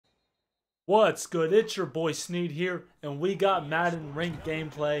What's good? It's your boy Sneed here, and we got Madden ranked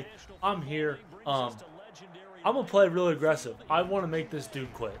gameplay. I'm here. I'm gonna play really aggressive. I want to make this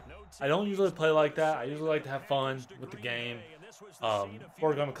dude quit. I don't usually play like that. I usually like to have fun with the game.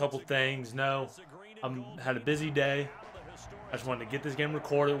 Work on a couple things. No, had a busy day. I just wanted to get this game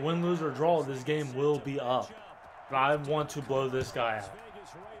recorded. Win, lose, or draw, this game will be up. But I want to blow this guy out.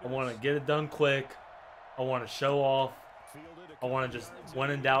 I want to get it done quick. I want to show off. I want to just, when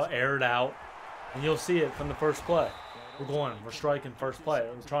in doubt, air it out. And you'll see it from the first play. We're striking first play.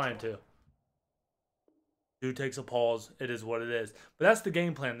 We're trying to. Dude takes a pause. It is what it is. But that's the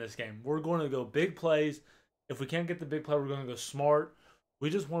game plan in this game. We're going to go big plays. If we can't get the big play, we're going to go smart.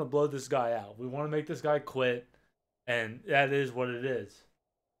 We just want to blow this guy out. We want to make this guy quit. And that is what it is.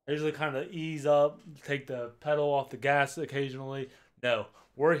 I usually kind of ease up, take the pedal off the gas occasionally. No,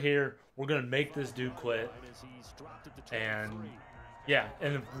 we're here. We're going to make this dude quit. And yeah,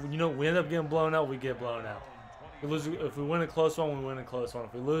 and if, you know, we end up getting blown out, we get blown out. If we win a close one, we win a close one.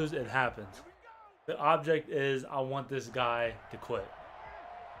 If we lose, it happens. The object is I want this guy to quit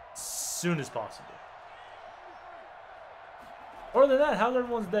as soon as possible. Other than that, how's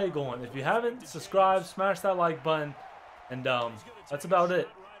everyone's day going? If you haven't, subscribe, smash that like button, and that's about it.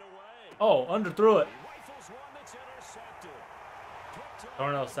 Oh, underthrew it.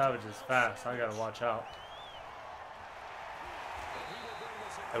 Darnell Savage is fast. I gotta watch out.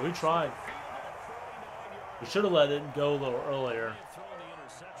 Hey, we tried. We should have let it go a little earlier.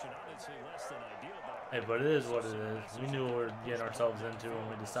 Hey, but it is what it is. We knew what we were getting ourselves into when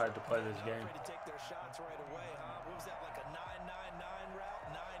we decided to play this game.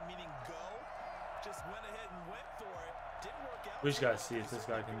 We just gotta see if this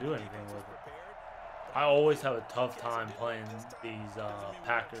guy can do anything with it. I always have a tough time playing these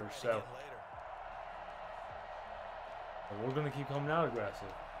Packers, so we're gonna keep coming out aggressive.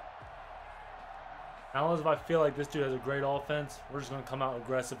 Now, if I feel like this dude has a great offense, we're just gonna come out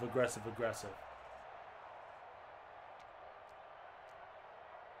aggressive, aggressive, aggressive.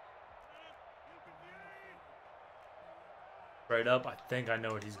 Straight up, I think I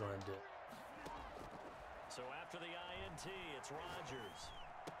know what he's gonna do. So after the INT, it's Rodgers.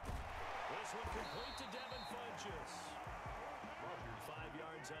 This one complete to Devin Funchess. 5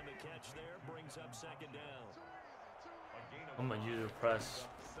 yards on the catch there, brings up second down. I'm gonna use a press.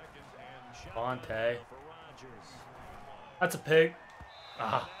 Bonte. That's a pick.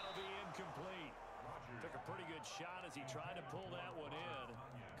 Ah. That'll be incomplete. Took a pretty good shot as he tried to pull that one in.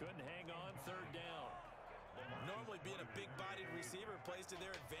 Couldn't hang on, third down. Normally being a big-bodied receiver plays to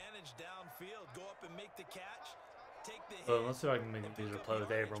their advantage downfield. Go up and make the catch. Take the hit. Well, let's see if I can make these play with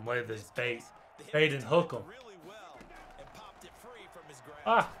Abram. Lay this bait and hook him. Really well and popped it free from his grasp.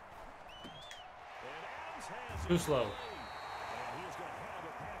 Ah. Too slow. And he's going to have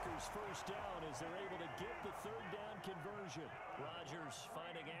a Packers first down as they're able to get the third down conversion. Rodgers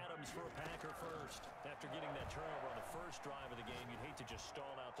finding Adams for a Packer first. After getting that turnover on the first drive of the game, you'd hate to just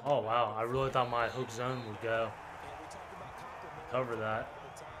stall out the Oh, wow. I really thought my hook zone would go. Cover that.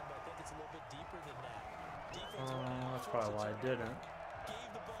 That's probably why I didn't.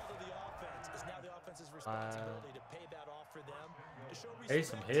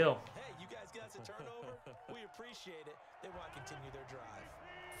 Taysom Hill. Hey, you guys got the turnover. We appreciate it. They want to continue their drive.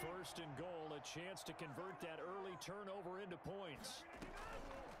 First and goal, a chance to convert that early turnover into points.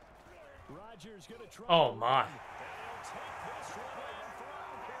 Rodgers going to try. Oh my.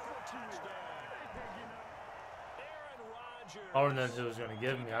 I wouldn't know who was going to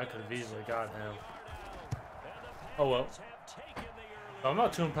give me. I could have easily got him. Oh well. I'm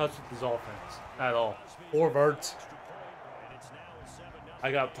not too impressed with his offense at all. 4 verts.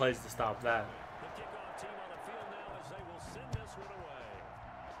 I got plays to stop that.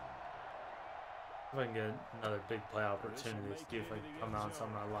 If I can get another big play opportunity, see if I can come out on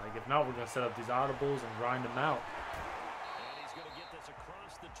something I like. If not, we're going to set up these audibles and grind them out. And he's going to get this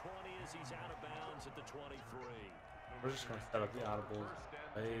across the 20 as he's out of bounds at the 23. We're just going to set up the audibles.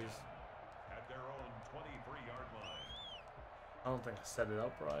 Plays. At their own 23-yard line. I don't think I set it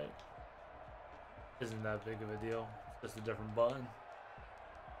up right. Isn't that big of a deal. It's just a different button.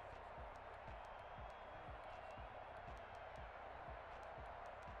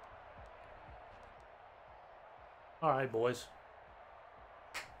 All right, boys.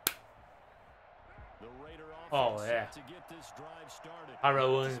 Oh, yeah.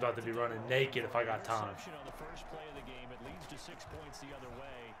 Tyrell Williams about to be running naked if I got time. On the first play of the game, it leads to 6 points the other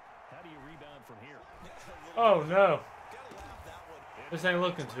way. How do you rebound from here? Oh, no. This ain't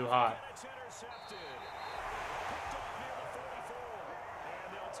looking too hot.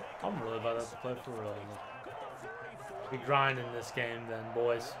 I'm really about to play for real. We grind in this game then,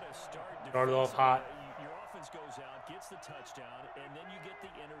 boys. Started off hot. Your offense goes out, gets the touchdown, and then you get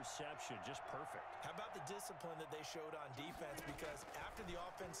the interception. Just perfect. How about the discipline that they showed on defense? Because after the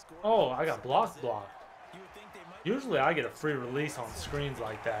offense scored, Oh, I got blocked. you would think they might Usually I get a free release on screens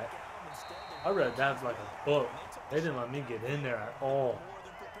like that. I read that like a book. They didn't let me get in there at all. more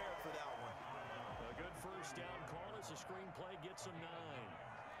than prepared for that one. A good first down call as the screenplay gets them 9.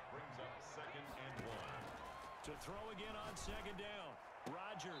 Brings up 2nd and 1. To throw again on 2nd down.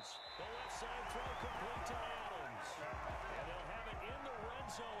 Rodgers, the left side throw complete to Adams. And they'll have it in the red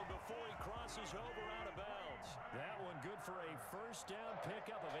zone before he crosses over out of bounds. That one good for a first down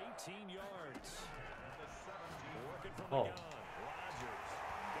pickup of 18 yards. Working from the gun. Rodgers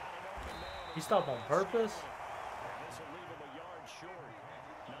got an open man. He stopped on purpose? And this will leave him a yard short.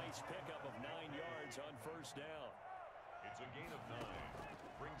 Nice pickup of 9 yards on first down. It's a gain of 9.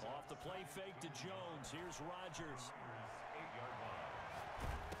 Brings Off the play fake to Jones. Here's Rodgers. 8-yard line.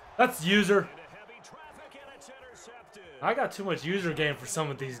 That's user. Into heavy traffic and it's intercepted. I got too much user game for some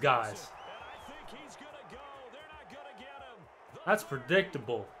of these guys. And I think he's going to go. They're not going to get him. That's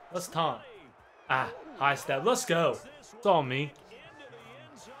predictable. Let's taunt. Ah, high step. Let's go. It's all me. Into the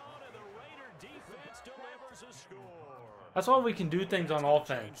end zone and the Raider defense delivers a score. That's why we can do things on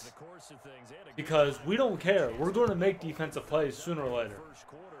offense. The course of things. They had a good Because we don't care. We're going to make defensive plays sooner or later. first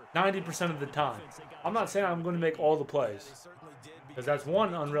quarter. 90% of the time. I'm not saying I'm going to make all the plays. certainly did Because that's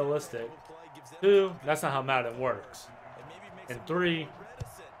 1, unrealistic. play gives them 2, that's not how Madden works. and maybe makes And them 3,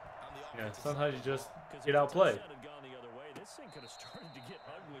 reticent on the yeah, offensive sometimes you just Because get if the outplayed. touchdown had gone the other way, this thing could have started to get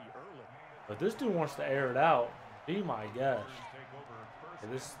ugly early. But this dude wants to air it out. Be my gosh. Take over first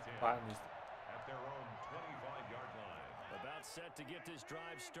Yeah, this and 10 Latin is at their own 25-yard line. About set to get this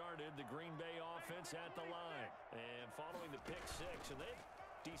drive started, the Green Bay offense at the line. And following the pick 6, and they have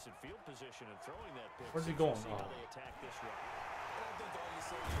decent field position and throwing that pick. Where's he six. going? We'll see how Oh. they attack this run. I think all you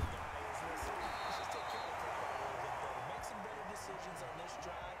say to your guy is, listen, let's just take care of the football a little bit better. Make some better decisions on this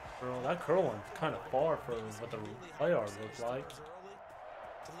drive. curl. That curl one's kind of far for what the play art looks like. Early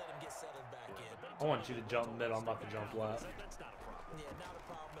to let him get settled back in. I want you to jump mid. I'm about to jump left. That's not a problem. Yeah, not a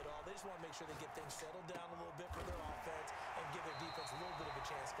problem at all. They just want to make sure they get things settled down a little bit for their offense and give their defense a little bit of a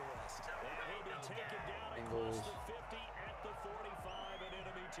chance to rest. And he'll be taken down Bengals. across the 50 at the 45 in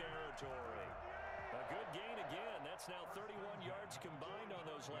enemy territory. A good gain again. That's now 31 yards combined on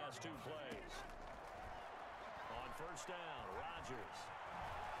those last 2 plays. On first down, Rodgers.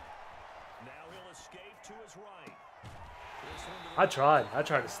 Now he'll escape to his right. This one to the I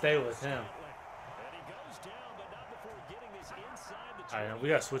tried to stay with him. And he goes down, but not before getting this inside the All right, we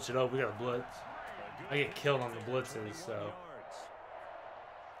gotta switch it up. We gotta blitz. I get killed on the blitzes, so yards.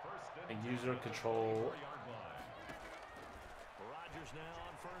 and user control. Rodgers now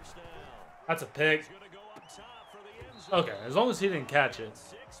on first down. That's a pick. He's going to go up top for the end zone. Okay, as long as he didn't catch it.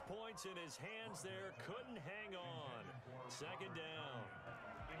 6 points in his hands there. Couldn't hang on. Second down.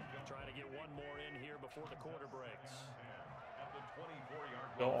 Trying to get one more in here before the quarter breaks.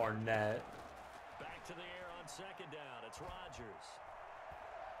 Go Arnett. Back to the air on second down. It's Rodgers.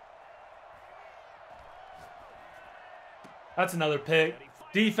 That's another pick.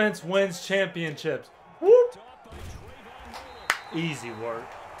 Defense wins championships. Whoop. Taught by Trayvon Mullen. Easy work.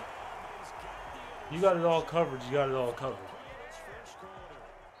 He's got the You got it all covered. You got it all covered. this first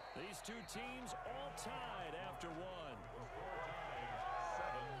quarter. These two teams all tied after one.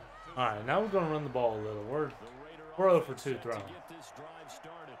 All right, now we're gonna run the ball a little. We're The Raider 0 for offense 2 set throwing. to get this drive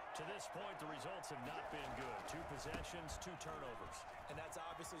started. To this point, the results have not been good. 2 possessions, 2 turnovers. And that's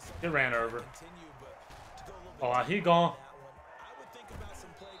obviously something It ran that over. continue, but to go a little bit Oh, deeper he on gone. that one, I would think about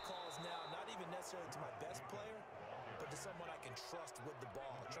some play calls now, not even necessarily to my best player, but to someone I can trust with the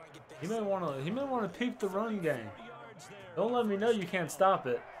ball. Try and get things He may wanna peep the run game. 4 yards there. Don't let me know you can't stop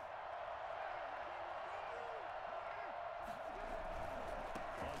it.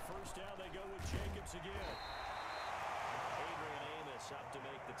 On first down, they go with Jacobs again. Adrian Amos up to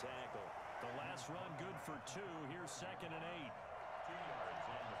make the tackle. The last run good for 2. Here's 2nd and 8. 2 yards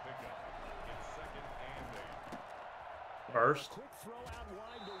on the pickup. It's 2nd and 8. First. Quick throw out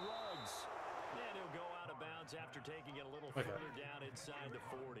wide to Ruggs. And he'll go out of bounds after taking it a little Okay. further down inside the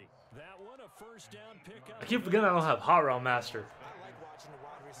 40. That one a first down pickup. I keep forgetting I don't have Hot Route Master. I like watching the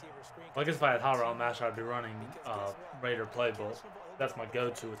wide receiver screen. Well, I guess if I had Hot Route Master, I'd be running Raider playbook. That's my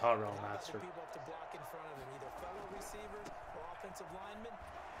go-to with Hot Route Master. People up to block in front of him, either fellow receivers or offensive linemen.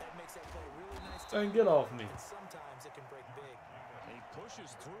 That makes that play really nice. And get off me. And sometimes it can break big. He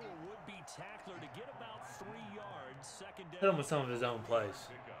pushes through a would-be tackler to get about 3 yards. Second Hit him down. with some of his own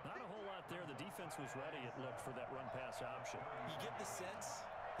plays. Not a whole lot there. The defense was ready, it looked, for that run-pass option. You get the sense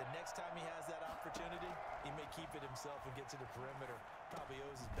The next time he has that opportunity, he may keep it himself and get to the perimeter. Probably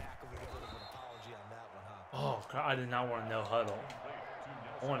owes his back a little bit of an apology on that one, huh? Oh, God, I did not want to no huddle.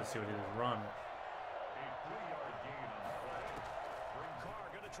 I want to see what he was running.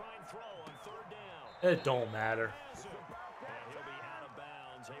 Carr going to try and throw on third down. It don't matter. And he'll be out of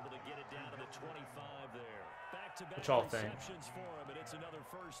bounds, able to get it down to the 25 there. Back-to-back What y'all think? receptions for him, and it's another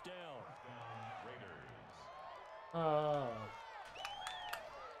first down.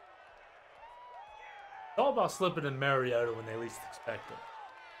 It's all about slipping in Mariota when they least expect it.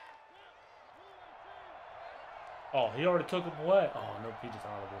 Oh, he already took him away. Oh, no, he just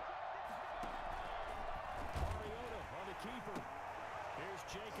audible. Mariota on the keeper. Here's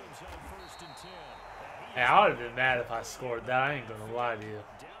Jacobs on first and 10. Hey, I would have been mad if I scored that. I ain't gonna lie to you.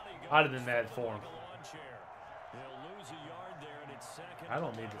 I'd have been mad for him. They'll lose a yard there, and it's second. I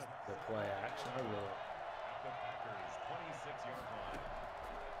don't need the play action. I really. The Packers 26-yard line.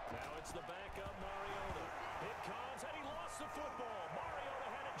 Now it's the backup Mariota. It comes, and he lost the football. Mariota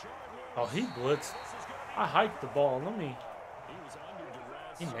had a yard loose. Oh, he blitzed. I hiked the ball. Let me. He was under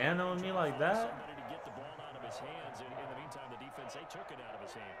duress. He man-on me like that. Somebody to get the ball out of his hands. In the meantime, the defense, they took it out of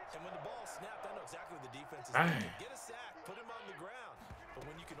his hands. And when the ball snapped, I know exactly what the defense is Dang. doing. Get a sack, put him on the ground. But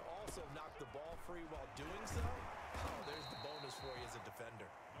when you can also knock the ball free while doing so, oh, there's the bonus for you as a defender.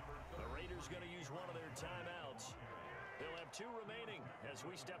 The Raiders going to use one of their timeouts. They'll have 2 remaining as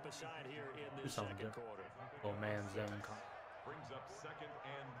we step aside here in this second quarter. Oh, man, zone. Brings up 2nd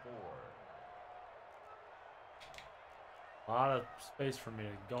and 4. A lot of space for me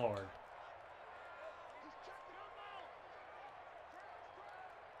to guard.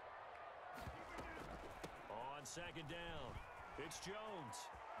 On second down, it's Jones.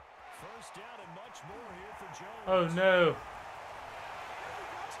 First down and much more here for Jones. Oh, no.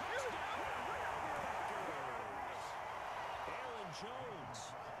 Aaron Jones,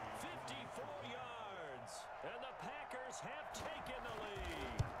 54 yards, and the Packers have taken the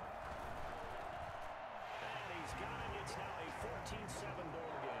lead. And he's got it. It's now a 14-7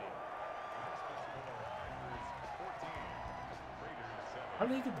 ball game. How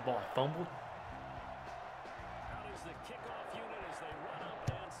did he get the ball? Fumbled? Out is the kickoff unit as they run up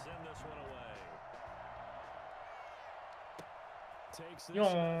and send this one away. Takes this 5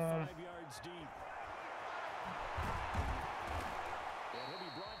 yards deep.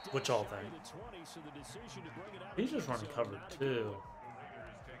 What y'all think? He's just running cover 2.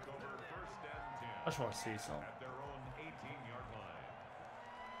 I just want to see something. At their own 18-yard line.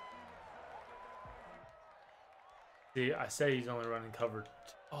 See, I say he's only running cover 2.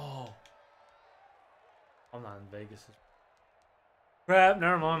 Oh. I'm not in Vegas. Crap,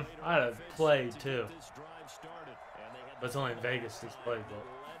 never mind. I had a play too. But it's only in Vegas, this playbook.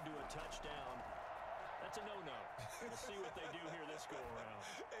 That's a no-no. We'll see what they do here this go around.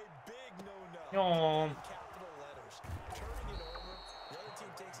 A big no-no. Yawn. Capital letters. Turning it over. The other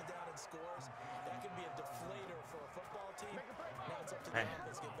team takes it down and scores. That can be a deflator for a football team. Now it's up to the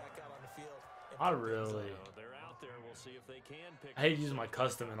offense to get back out on the field. I really... They're out there. We'll see if they can pick. I hate using my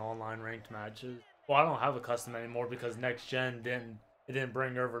custom in online ranked matches. Well, I don't have a custom anymore because next gen didn't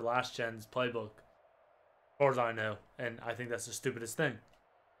bring over last gen's playbook. As far as I know. And I think that's the stupidest thing.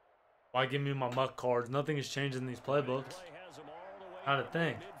 Why give me my muck cards? Nothing has changed in these playbooks. Not a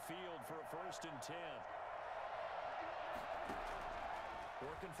thing. Midfield for a 1st and 10.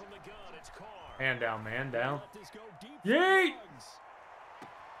 Working from the gun, it's Carr. Man down, man down. Let this go deep. Yeet!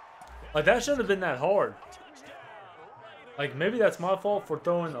 Like, that shouldn't have been that hard. Like, maybe that's my fault for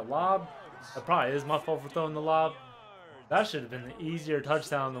throwing the lob. That probably is my fault for throwing the lob. That should have been an easier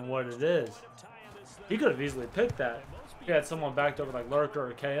touchdown than what it is. He could have easily picked that. He had someone backed over like Lurker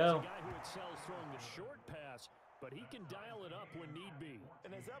or KO. But he can dial it up when need be.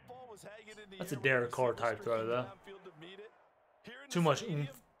 And as that ball was hanging in the That's a air, Derek Carr type throw, though. Too much oomph,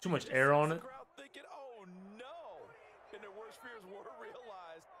 too much air on it. Thinking, oh no! And their worst fears were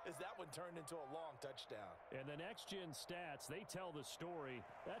realized as that one turned into a long touchdown. And the next gen stats, they tell the story.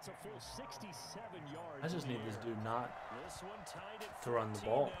 That's a full 67 yards. I just need this dude not This one tied at to run the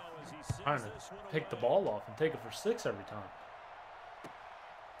ball. now as he Trying sends to this one pick the away. ball off and take it for 6 every time.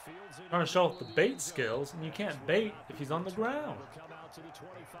 Fields it Trying in to show the off the middle of bait end zone. skills, and you can't bait if he's on the ground. Will come out to the 25.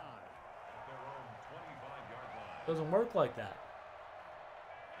 Their own 25-yard line. Doesn't work like that.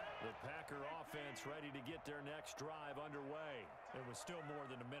 The Packer offense ready to get their next drive underway. There was still more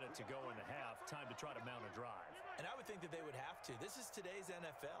than a minute to go in the half. Time to try to mount a drive. And I would think that they would have to. This is today's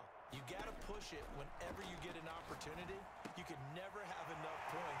NFL. You got to push it whenever you get an opportunity. You can never have enough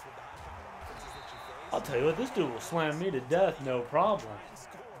points with the high-powered offenses that you face. I'll tell you what, this dude will slam me to death, no problem. And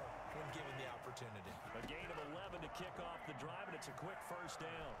score when given the opportunity. A gain of 11 to kick off the drive, and it's a quick first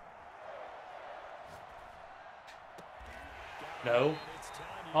down. No.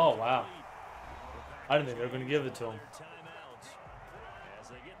 Oh, wow. I didn't think they were going to give it to him.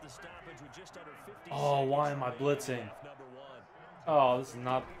 Oh, why am I blitzing? Oh, this is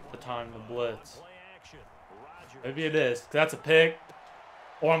not the time to blitz. Maybe it is. That's a pick.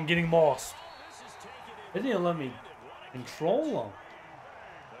 Or I'm getting mossed. They didn't even let me control him.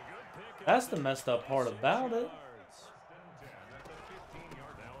 That's the messed up part about it.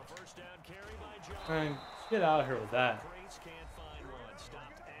 Man, get out of here with that.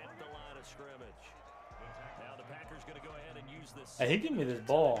 Hey, he gave me this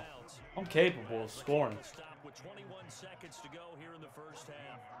ball. I'm capable of scoring.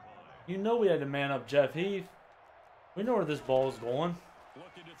 You know we had to man up Jeff Heath. We know where this ball is going.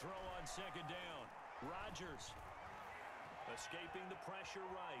 Looking to throw on second down. Rodgers escaping the pressure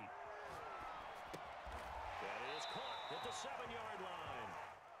right. That is caught at the 7-yard line.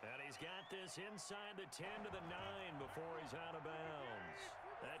 And he's got this inside the 10 to the 9 before he's out of bounds.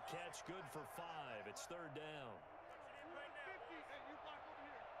 That catch good for 5. It's third down.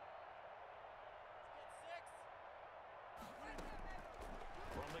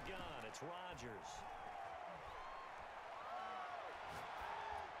 From the gun, it's Rodgers.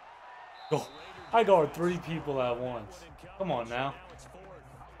 Oh, I guard 3 people at once. Come on now.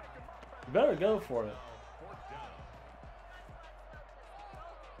 You better go for it.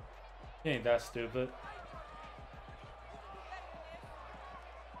 He ain't that stupid.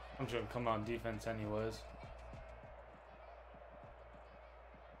 I'm just gonna come on defense anyways.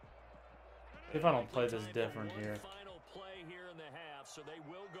 If I don't play this different here. Final play here in the half, so they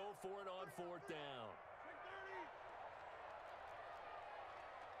will go for it on 4th down.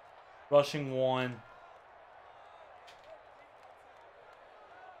 Rushing 1.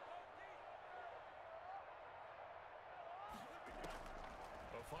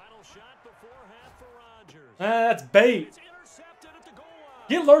 A final shot before half for Rodgers. That's bait. It's intercepted at the goal line.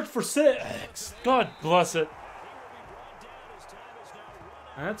 Get lurked for 6. God bless it.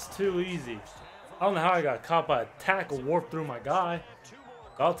 That's too easy. I don't know how I got caught by a tackle warped through my guy.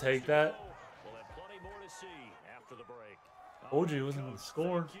 I'll take that. We'll have plenty more to see after the break. Told you he wasn't going to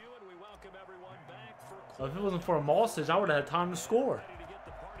score. Thank you, and we welcome everyone back for If it wasn't for a Malsage, I would have had time to score. ready to get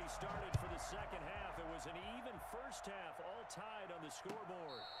the party started for the second half. It was an even first half, all tied on the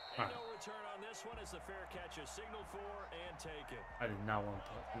scoreboard. And no return on this one as the fair catch is signaled for and taken. I did not want to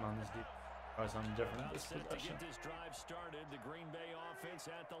put him on this deep. Try something different this Set to possession. get this drive started, the Green Bay offense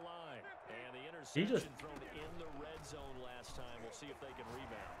at the line. And the He interception just- thrown in the red zone last time. We'll see if they can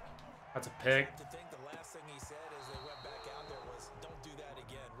rebound. That's a pick. To think the last thing he said as they went back out there was, "Don't do that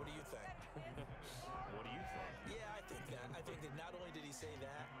again." What do you think? What do you think? Yeah, I think that. I think that not only did he say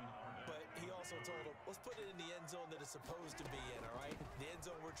that, but he also told him, "Let's put it in the end zone that it's supposed to be in." All right, the end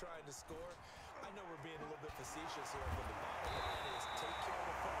zone we're trying to score. I know we're being a little bit facetious here, but the bottom line is take care of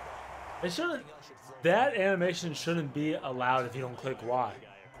the football. It shouldn't. That animation shouldn't be allowed if you don't click Y.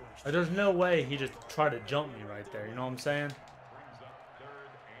 Like, there's no way he just tried to jump me right there. You know what I'm saying?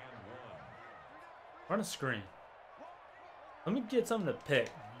 Run a screen. Let me get something to pick.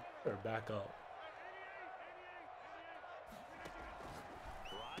 Better back up.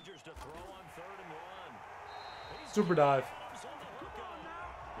 Rodgers to throw on 3rd and 1. Super dive. Comes on the hook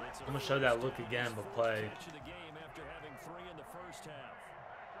on. It's I'm gonna show that look again, but play. catch of the game after having 3 in the first half.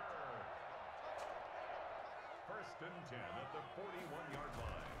 1st and 10 at the 41-yard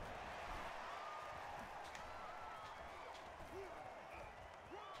line.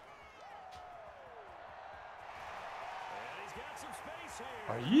 And he's got some space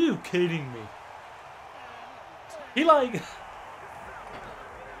here. Are you kidding me? He like.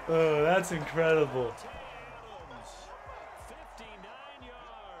 Oh, that's incredible. Adams, 59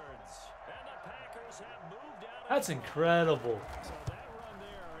 yards. And the Packers have moved out of That's incredible. So that run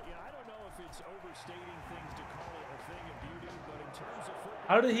there, yeah, I don't know if it's overstating things to call it a thing of beauty, but in terms of football,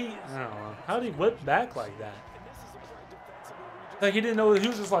 How did he? I don't know. How did he whip back like that? Like he didn't know. He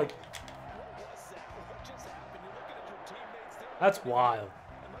was just like. That's wild.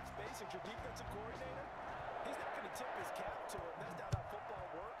 And let's face it, your defensive coordinator, he's not going to tip his cap to it. That's not how football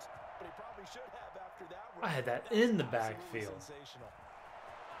works, but he probably should have after that run. I had that in the backfield. Sensational.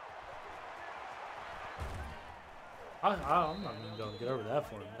 I'm not even going to get over that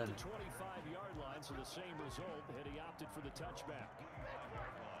for a the minute. 25-yard line, so the same result had he opted for the touchback.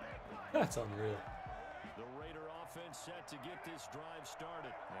 That's unreal. The Raider offense set to get this drive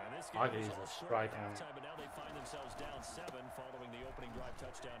started. And this I game could was use a all short strike at on. halftime, but now they find themselves down 7 following the opening drive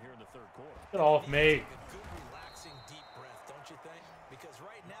touchdown here in the 3rd quarter. Get off me. Take a good, relaxing, deep breath, don't you think? Because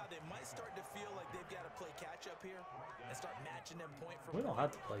right now they might start to feel like they've got to play catch up here and start matching them point for We don't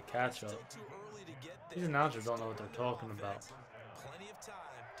have to play catch up. Still too early to get there. These announcers don't know what they're talking about.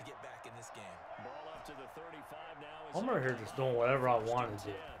 to the 35 now. I'm right here just doing whatever I want to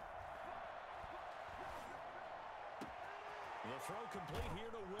do. The throw complete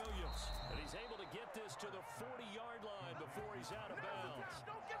here to Williams, and he's able to get this to the 40-yard line before he's out of bounds.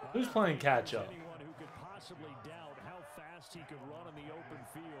 Who's playing catch up? Anyone who could possibly doubt how fast he could run in the open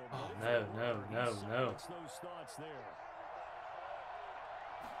field. Oh, no. What's those thoughts there?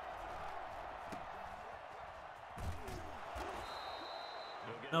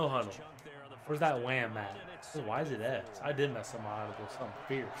 No huddle. Where's that wham at? Why is it X? I did mess up my audible. Something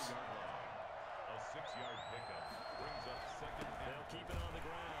fierce. A 6-yard pickup brings up second and They'll keep it on the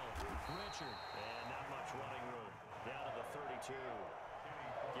ground. Richard, and not much running room. Down to the 32.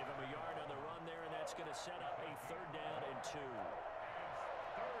 Give him a yard on the run there, and that's going to set up a 3rd down and 2.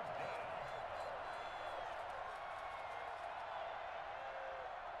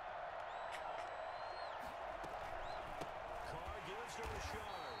 Carr gives to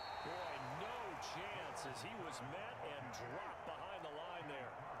Richard. Boy, no chance as he was met and dropped behind the line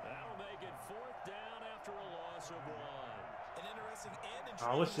there. That'll make it 4th down after a loss of 1. An interesting and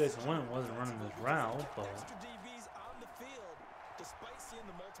I wish Jason Wynn wasn't running this route, but extra DBs on the field, despite seeing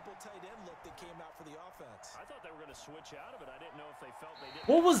the multiple tight end look that came out for the offense. I thought they were going to switch out of it. I didn't know if they felt they didn't.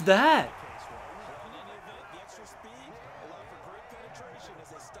 what was that? In any event, the extra speed allowed for great penetration as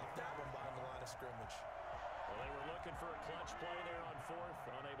they stuffed that one behind the line of scrimmage. Well, they were looking for a clutch play there on 4th,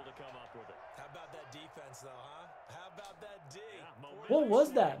 unable to come up with it. How about that defense, though, huh? How about that D? What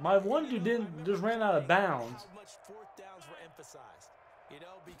was that? My one dude just ran out of bounds. How much 4th downs were emphasized? You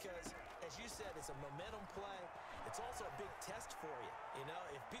know, because, as you said, it's a momentum play. It's also a big test for you. You know,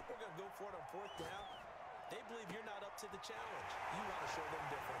 if people are going to go for it on 4th down, they believe you're not up to the challenge. You want to show them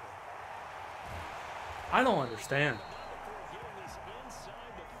differently. I don't understand.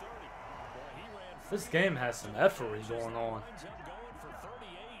 This game has some effery going on.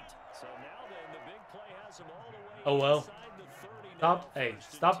 Oh well. Stop. Hey,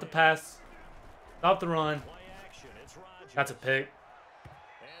 stop the pass. Stop the run. That's a pick.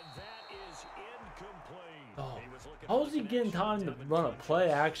 Oh, how was he getting time to run a play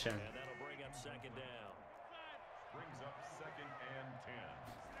action? brings up second and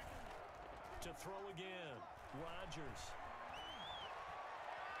 10. To throw again, Rodgers.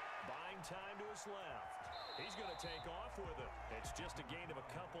 Buying time to his left. He's going to take off with it. It's just a gain of a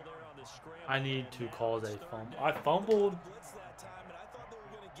couple there on the scramble. I need to call a fumble. I fumbled. Blitz that time, and I thought they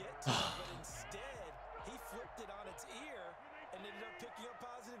were going to get to it, but instead, he flipped it on its ear and ended up picking up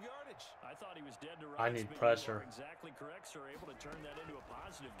positive yardage. I thought he was dead to rights. I need but you pressure. are exactly correct, sir. Able to turn that into a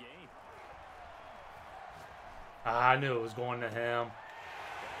positive gain. I knew it was going to him.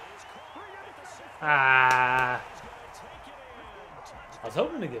 That is Carr at the center. Ah. He's going to take it in. I was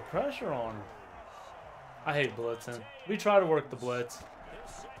hoping to get pressure on him. I hate blitzing. We try to work the blitz. His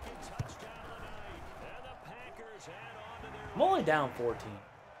second touchdown of the night. And the Packers add on to their I'm only down 14.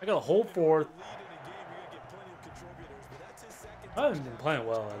 I got a whole 4th. Lead in a game, you're going to get plenty of contributors, but that's his second I haven't been playing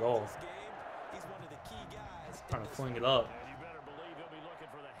well at all. this game. He's one of the key guys. Trying to fling it up. And you better believe he'll be looking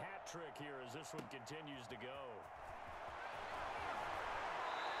for the hat trick here as this one continues to go.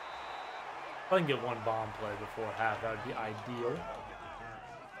 If I can get one bomb play before half, that would be ideal.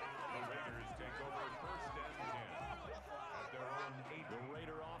 The Raiders take over first and 10 at their own 8. The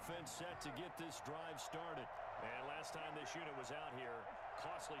Raider offense set to get this drive started. And last time this unit was out here,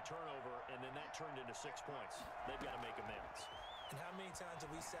 costly turnover, and then that turned into 6 points. They've got to make amends. And how many times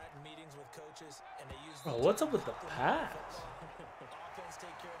have we sat in meetings with coaches and they use Oh, what's up with the pass? offense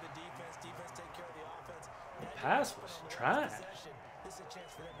take care of the defense, defense take care of the offense. The pass was trash. This is a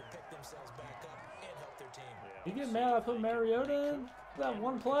chance for them to pick themselves back up and help their team. You get mad I put Mariota in that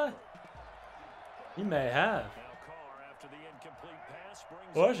one play? He may have. Now Carr, after the incomplete pass,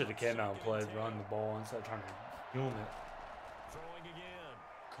 brings Well, I it should have up came out and second played, and 10. run the ball instead of trying to hume it. Throwing again.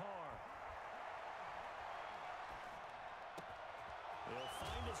 Carr. They'll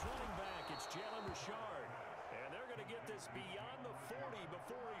find his running back. It's Jalen Richard. And they're going to get this beyond the 40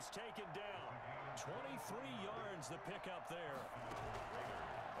 before he's taken down. 23 yards the pickup there.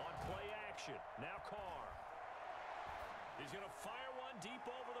 On play action. Now Carr. He's going to fire one deep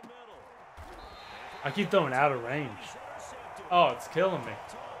over the middle. I keep throwing out of range. He's intercepted. Oh, it's killing me.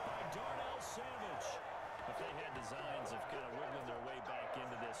 Picked off by Darnell Savage. If they had designs of kind of wiggling their way back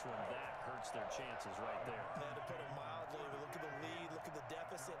into this one, that hurts their chances right there. Now, to put it mildly, we look at the lead, look at the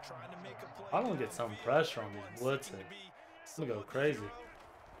deficit, trying to make a play. I don't get some pressure on these blitzes. I'm gonna go crazy.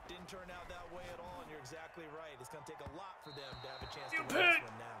 Didn't turn out that way at all, and you're exactly right. It's going to take a lot for them to have a chance to win this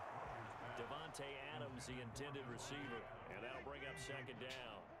one now. Devontae Adams, the intended receiver, and that'll bring up second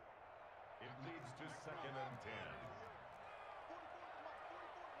down. It leads to second and 10.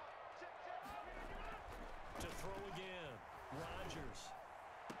 To throw again. Rodgers.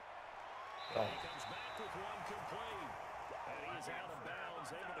 Oh. He comes back with one complete. And he's out of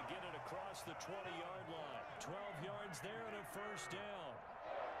bounds, able to get it across the 20-yard line. 12 yards there and a first down.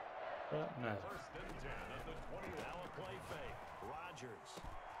 No. First and 10 at the 20. Now a play fake. Rodgers.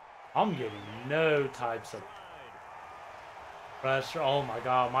 I'm getting no types of pressure. Oh my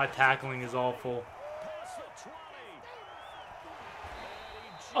God, my tackling is awful. Past the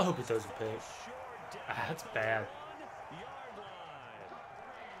 20. I hope he throws a pick. That's bad. Yard line.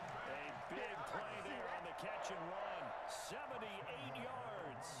 A big play there on the catch and run. 78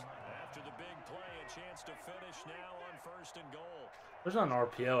 yards. After the big play, a chance to finish now on first and goal. There's not an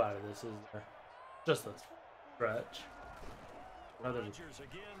RPO out of this, is there? Just a stretch. Rodgers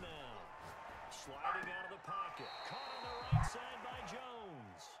again now. Sliding out of the pocket. Caught on the right side by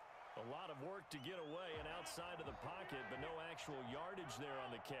Jones. A lot of work to get away and outside of the pocket, but no actual yardage there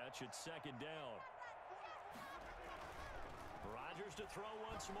on the catch. It's second down. Rodgers to throw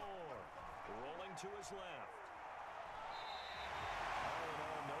once more. Rolling to his left. All in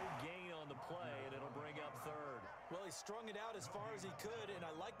all, no gain on the play, and it'll bring up third. Well, he strung it out as far as he could, and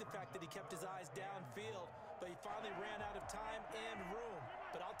I like the fact that he kept his eyes downfield, but he finally ran out of time and room.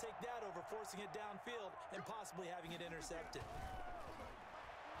 But I'll take that over forcing it downfield and possibly having it intercepted.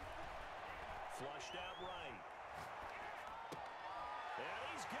 Flushed out right. And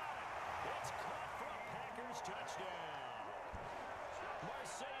he's got it. It's caught for a Packers touchdown.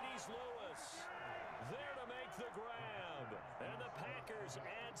 Mercedes Lewis there to make the grab. And the Packers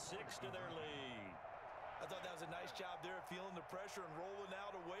add 6 to their lead. I thought that was a nice job there of feeling the pressure and rolling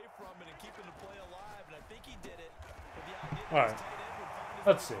out away from it and keeping the play alive. And I think he did it with the idea that his tight end would find his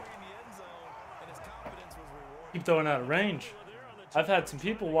Let's way see. in the end zone, and his confidence was rewarded. Keep throwing out of range. I've had some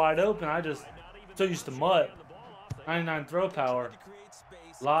people wide open. I just so used to mud. 99 throw power.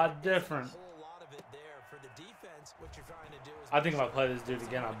 A lot different. I think if I play this dude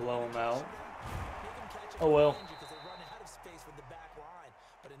again, I blow him out. Oh well.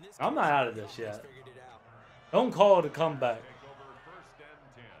 I'm not out of this yet. Don't call it a comeback. Take over first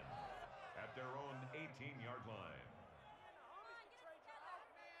and 10 at their own 18-yard line.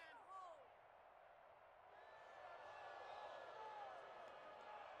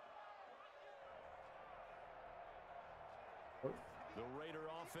 The Raider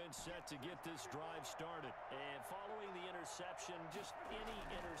offense set to get this drive started. And following the interception, just any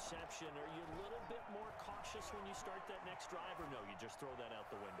interception, are you a little bit more cautious when you start that next drive, or no, you just throw that out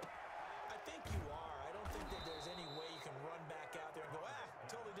the window? I think you are. I don't think that there's any way you can run back out there and go,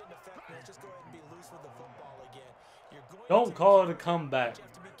 totally didn't affect me. Let's just go ahead and be loose with the football again. You're going Don't call it a comeback. You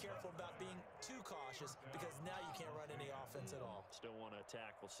have to be careful about being too cautious because now you can't run any offense at all. Still want to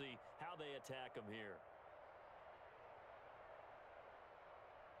attack. We'll see how they attack them here.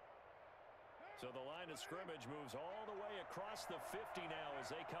 So the line of scrimmage moves all the way across the 50 now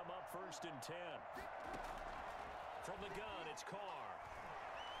as they come up first and 10. From the gun, it's Carr.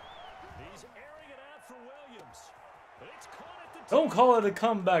 He's airing it out for Williams. It's caught at the Don't call it a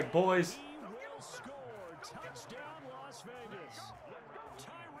comeback, boys. He will score. Touchdown, Las Vegas.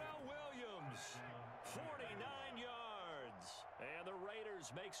 Tyrell Williams, 49 yards. And the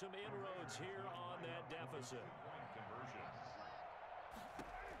Raiders make some inroads here on that deficit. Conversion.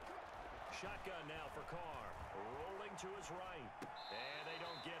 Shotgun now for Carr. Rolling to his right. And they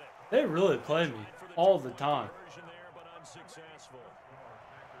don't get it. They really play me all the time. Conversion there, but unsuccessful.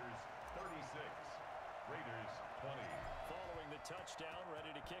 Packers 36, Raiders 20. Following the touchdown,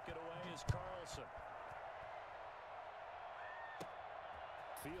 ready to kick it away is Carlson.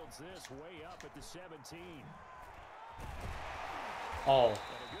 Fields this way up at the 17. Oh, And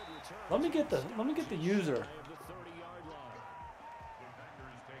a good return. let me get the user. Of the 30-yard line. The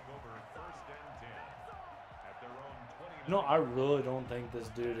Packers take over first and 10 at their own 20. You know, I really don't think this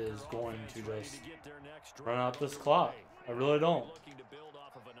dude is going to just run out this clock. I really don't. Looking to build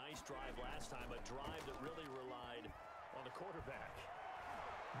off of a nice drive last time, a drive that really relied on the quarterback.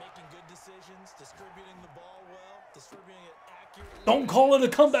 Making good decisions, distributing the ball well, distributing it accurately. Don't call it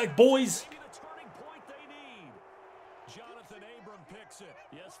a comeback, boys. Maybe the turning point they need. Jonathan Abram picks it.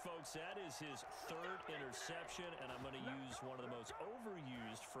 Yes, folks, that is his third interception, and I'm going to use one of the most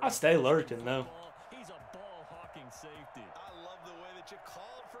overused for I stay lurking, though. He's a ball-hawking safety. I love the way that you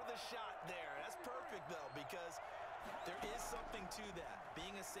called for the shot there. That's perfect, though, because there is something to that.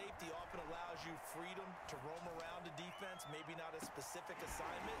 Being a safety often allows you freedom to roam around a defense, maybe not a specific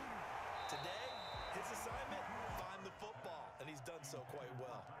assignment. Today, his assignment, find the football, and he's done so quite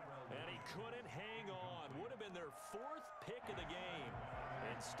well. And he couldn't hang on. Would have been their fourth pick of the game.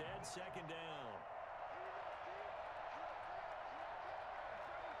 Instead, second down.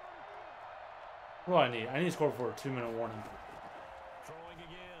 What do I need? I need to score for a 2-minute warning. Throwing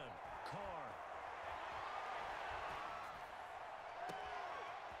again. Carr.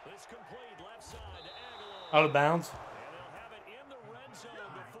 It's complete left side to Aguilar. Out of bounds. And they'll have it in the red zone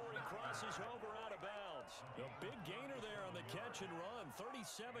before he crosses over out of bounds. The big gainer there on the catch and run,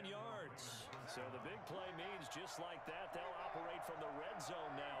 37 yards. So the big play means just like that, they'll operate from the red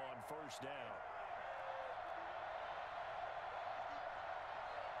zone now on first down.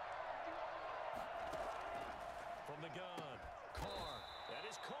 From the gun, Carr. That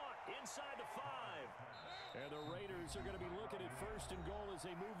is caught inside the 5. And the Raiders are going to be looking at first and goal as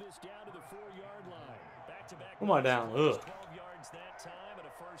they move this down to the 4-yard line. Back-to-back. Come on down. Ugh. 12 yards that time and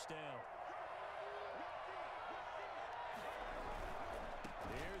a first down.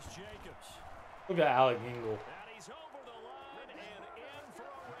 Here's Jacobs. Look at Alec Ingle. And he's over the line and in for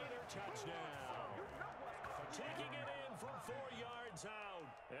a Raider touchdown. Taking it in from 4 yards out.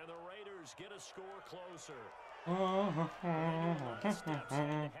 And the Raiders get a score closer. I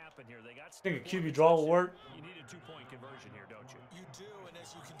think a QB draw will work. You need a 2-point conversion here, don't you? You do, and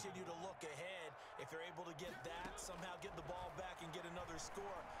as you continue to look ahead, if they're able to get that, somehow get the ball back and get another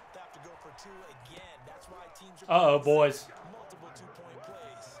score, they have to go for 2 again. That's why teams are boys. multiple 2-point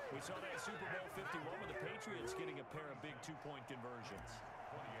plays. We saw that Super Bowl 51 with the Patriots getting a pair of big 2-point conversions.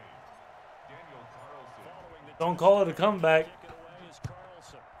 28. Daniel Carlson. Don't call it a comeback.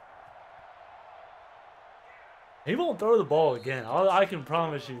 He won't throw the ball again. I can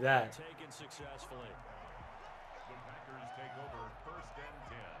promise you that. Taken successfully. The Packers take over first and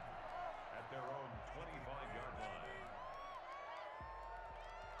 10 at their own 25-yard line.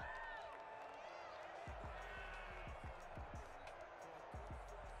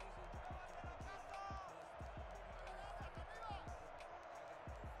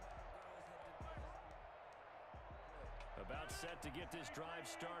 About set to get this drive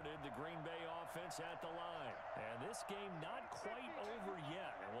started, the Green Bay offense at the line. And this game not quite over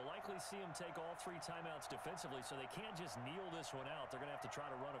yet. And we'll likely see them take all 3 timeouts defensively, so they can't just kneel this one out. They're going to have to try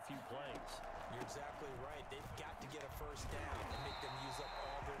to run a few plays. You're exactly right. They've got to get a first down and make them use up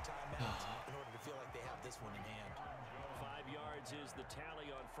all their timeouts in order to feel like they have this one in hand. 5 yards is the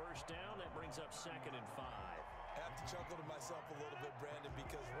tally on first down. That brings up 2nd and 5. I have to chuckle to myself a little bit, Brandon,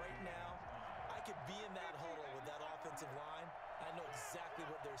 because right now, I could be in that huddle with that offensive line. I know exactly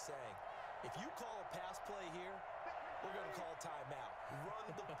what they're saying. If you call a pass play here, we're going to call timeout. Run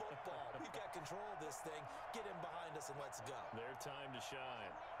the football. We've got control of this thing. Get in behind us and let's go. Their time to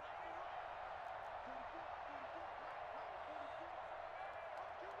shine.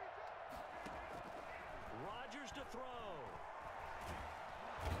 Rodgers to throw.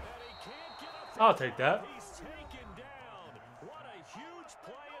 And he can't get up. I'll take that. He's taken down. What a huge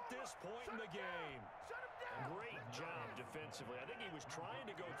play at this point in the game. Great job defensively. I think he was trying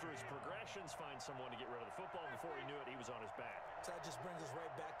to go through his progressions, find someone to get rid of the football. Before he knew it, he was on his back. So that just brings us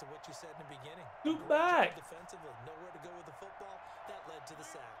right back to what you said in the beginning. Scoot back. Defensively, nowhere to go with the football. That led to the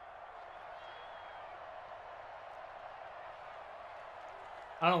sack.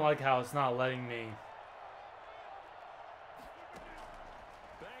 I don't like how it's not letting me.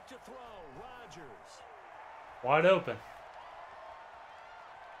 Back to throw, Rodgers. Wide open.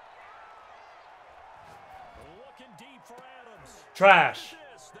 Looking deep for Adams. Trash.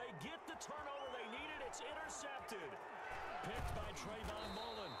 They get the turnover they needed. It's intercepted. Picked by Trayvon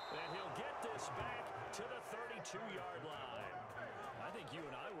Mullen. And he'll get this back to the 32-yard line. I think you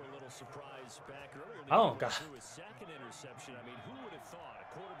and I were a little surprised back earlier. Oh, God. Through his 2nd interception. I mean, who would have thought a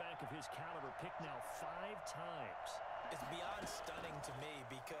quarterback of his caliber picked now 5 times? It's beyond stunning to me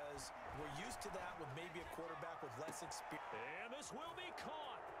because we're used to that with maybe a quarterback with less experience. And this will be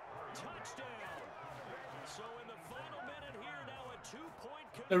caught. Touchdown. So in the final minute here now, a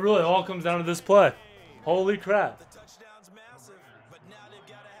 2-point It really all comes down to this play. Holy crap. The touchdown's massive, but now they've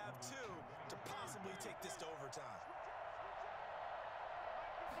got to have 2 to possibly take this to overtime.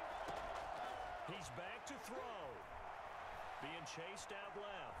 He's back to throw. Being chased out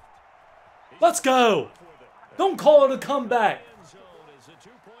left. Let's go. Don't call it a comeback. End zone as a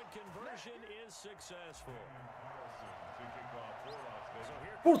 2-point conversion is successful. To kick off for Las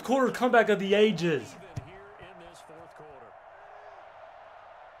Vegas. Fourth quarter comeback of the ages. Even here in this 4th quarter.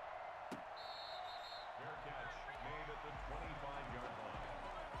 Fair catch made at the 25-yard line.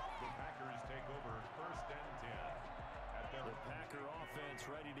 The Packers take over first and 10 at their The Packer offense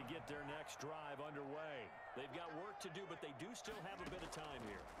ready to get their next drive underway. They've got work to do, but they do still have a bit of time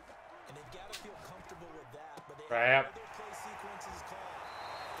here. And they've got to feel comfortable with that, but they Crap. have other play sequences called.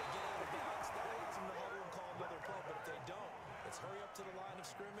 If they get out of bounds, that allows them to huddle and call another play, but if they don't, It's hurry up to the line of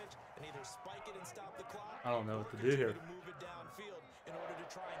scrimmage and either spike it and stop the clock. I don't know what to do here. To move it downfield in order to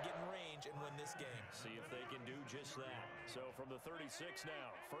try and get in range and win this game. See if they can do just that. So from the 36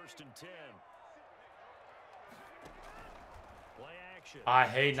 now, 1st and 10. Play action. I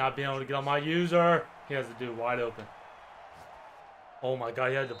hate not being able to get on my user. He has the dude wide open. Oh my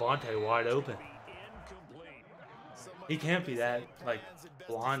God, he had Devontae wide open. He can't be that like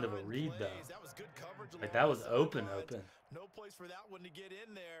blind of a read though. Like that was open. No place for that one to get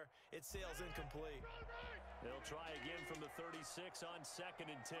in there. It sails incomplete. They'll try again from the 36 on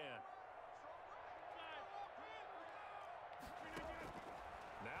 2nd and 10.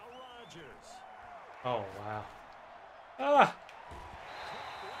 Now Rodgers. Oh wow. Ah.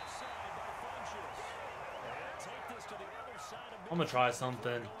 I'm gonna try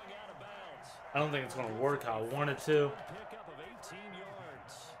something. I don't think it's gonna work how I want it to.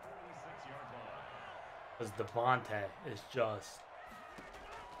 Because Devontae is just.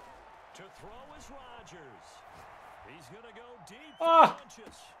 To throw is Rodgers. He's gonna go deep. Ah!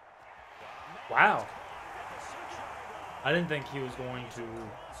 Wow. I didn't think he was going to.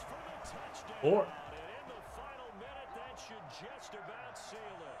 Or.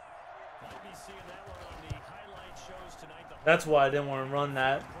 That's why I didn't want to run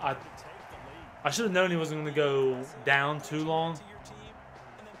that. I should have known he wasn't going to go down too long.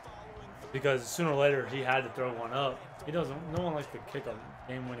 Because sooner or later he had to throw one up. He doesn't. No one likes to kick a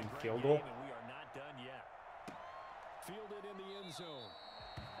game-winning field goal. We are not done yet. Fielded in the end zone.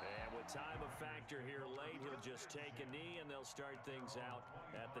 And with time a factor here late, he'll just take a knee and they'll start things out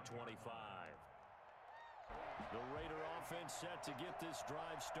at the 25. The Raider offense set to get this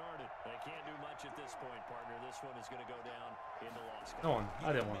drive started. They can't do much at this point, partner. This one is going to go down in the loss. No one.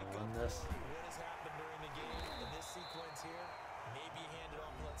 I didn't want to run this. What has happened during the game in this sequence here? Maybe hand it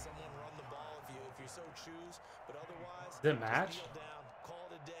off and let someone run the ball if you so choose. But otherwise, did it match? Down, call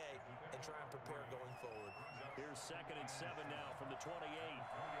it a day, and try and prepare going forward. Here's 2nd and 7 now from the 28.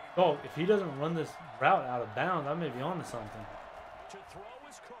 Oh, if he doesn't run this route out of bounds, I may be on to something. To throw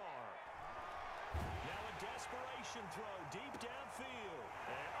is Carr. Now a desperation throw deep downfield.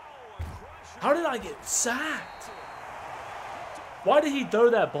 And, how did I get sacked? Why did he throw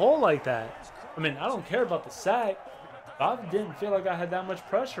that ball like that? I mean, I don't care about the sack. I didn't feel like I had that much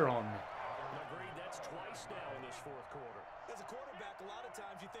pressure on me. Agreed, that's twice now in this 4th quarter. As a quarterback, a lot of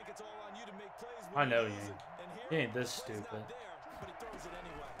times you think it's all on you to make plays. I know he ain't. He ain't this stupid. But he throws it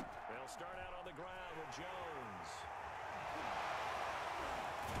anyway. They'll start out on the ground with Jones.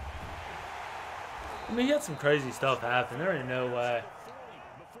 I mean, he had some crazy stuff happen. There ain't no way.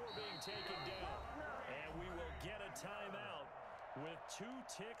 Before being taken down. And we will get a timeout with 2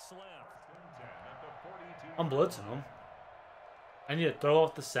 ticks left. I'm blitzing him. I need to throw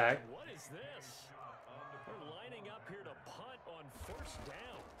off the sack. What is this? They're lining up here to punt on 1st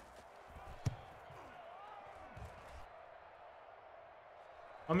down.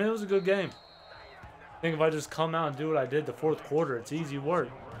 I mean, it was a good game. I think if I just come out and do what I did the 4th quarter, it's easy work.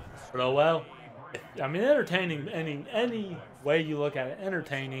 But oh well. I mean, entertaining, any way you look at it,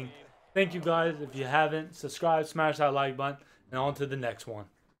 entertaining. Thank you guys. If you haven't, subscribe, smash that like button, and on to the next one.